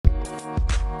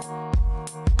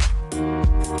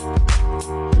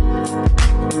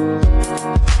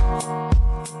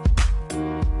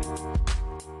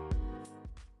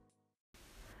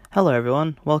Hello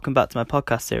everyone, welcome back to my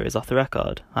podcast series Off the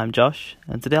Record. I'm Josh,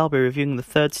 and today I'll be reviewing the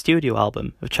third studio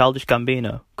album of Childish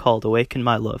Gambino called Awaken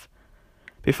My Love.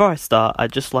 Before I start,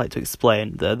 I'd just like to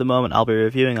explain that at the moment I'll be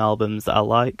reviewing albums that I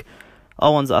like,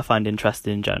 or ones that I find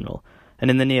interesting in general,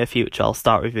 and in the near future I'll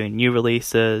start reviewing new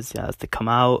releases as they come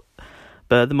out,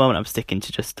 but at the moment I'm sticking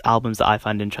to just albums that I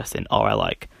find interesting or I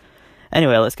like.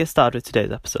 Anyway, let's get started with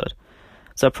today's episode.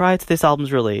 So prior to this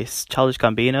album's release, Childish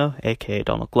Gambino, aka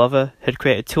Donald Glover, had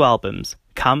created two albums,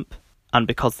 Camp and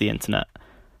Because the Internet.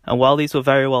 And while these were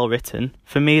very well written,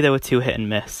 for me they were too hit and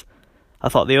miss. I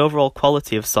thought the overall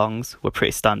quality of songs were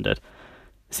pretty standard.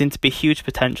 There seemed to be huge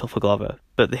potential for Glover,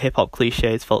 but the hip-hop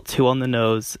cliches felt too on the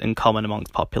nose and common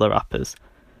amongst popular rappers.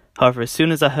 However, as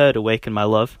soon as I heard Awaken My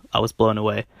Love, I was blown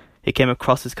away. It came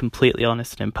across as completely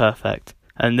honest and imperfect,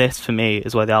 and this, for me,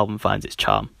 is where the album finds its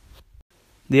charm.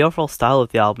 The overall style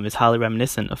of the album is highly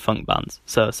reminiscent of funk bands,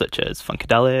 such as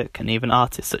Funkadelic and even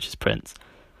artists such as Prince.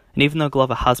 And even though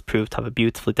Glover has proved to have a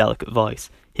beautifully delicate voice,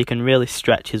 he can really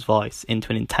stretch his voice into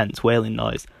an intense wailing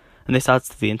noise, and this adds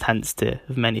to the intensity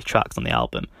of many tracks on the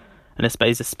album, and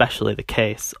is especially the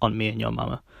case on Me and Your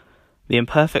Mama. The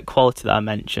imperfect quality that I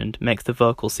mentioned makes the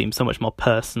vocals seem so much more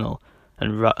personal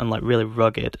and really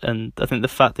rugged, and I think the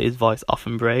fact that his voice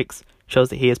often breaks shows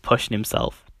that he is pushing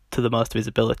himself to the most of his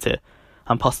ability,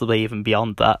 and possibly even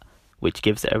beyond that, which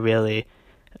gives it a really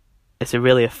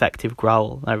effective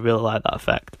growl. I really like that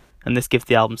effect, and this gives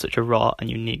the album such a raw and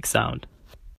unique sound.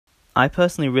 I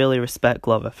personally really respect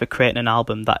Glover for creating an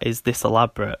album that is this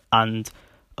elaborate and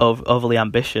overly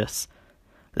ambitious.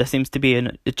 There seems to be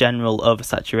a general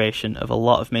oversaturation of a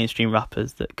lot of mainstream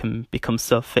rappers that can become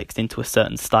so fixed into a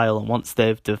certain style, and once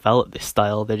they've developed this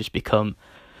style, they just become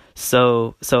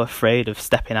so afraid of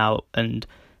stepping out and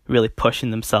really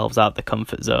pushing themselves out of the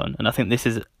comfort zone. And I think this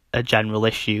is a general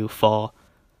issue for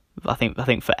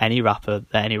any rapper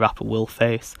that any rapper will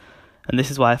face. And this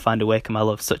is why I find Awaken My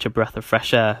Love such a breath of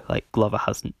fresh air. Like, Glover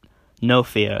has no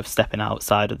fear of stepping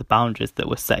outside of the boundaries that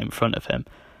were set in front of him.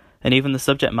 And even the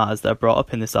subject matters that are brought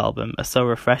up in this album are so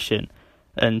refreshing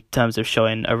in terms of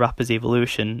showing a rapper's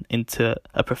evolution into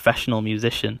a professional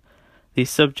musician.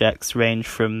 These subjects range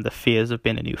from the fears of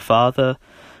being a new father,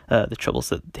 the troubles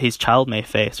that his child may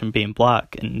face from being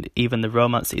black, and even the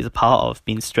romance that he's a part of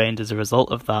being strained as a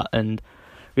result of that. And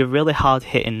we have really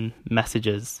hard-hitting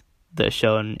messages that are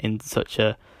shown in such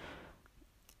a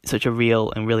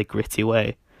real and really gritty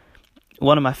way.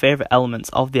 One of my favourite elements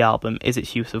of the album is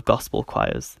its use of gospel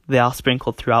choirs. They are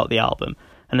sprinkled throughout the album,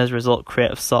 and as a result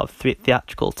create a sort of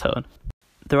theatrical tone.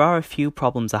 There are a few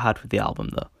problems I had with the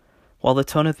album though. While the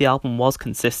tone of the album was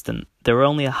consistent, there were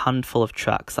only a handful of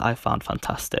tracks that I found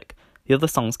fantastic. The other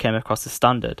songs came across as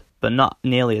standard, but not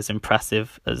nearly as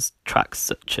impressive as tracks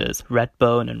such as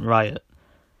Redbone and Riot.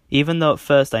 Even though at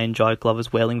first I enjoyed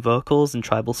Glover's wailing vocals and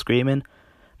tribal screaming,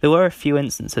 there were a few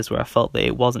instances where I felt that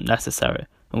it wasn't necessary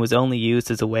and was only used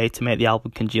as a way to make the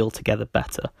album congeal together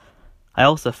better. I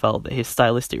also felt that his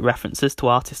stylistic references to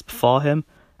artists before him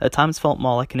at times felt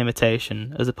more like an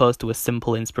imitation as opposed to a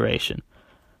simple inspiration.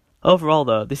 Overall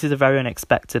though, this is a very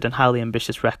unexpected and highly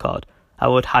ambitious record. I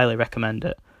would highly recommend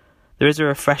it. There is a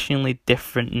refreshingly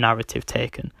different narrative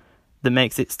taken that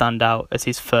makes it stand out as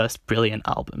his first brilliant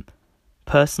album.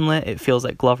 Personally, it feels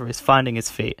like Glover is finding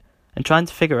his feet and trying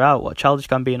to figure out what Childish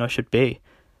Gambino should be.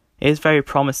 It is very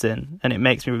promising, and it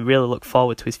makes me really look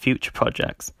forward to his future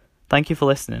projects. Thank you for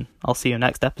listening. I'll see you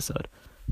next episode.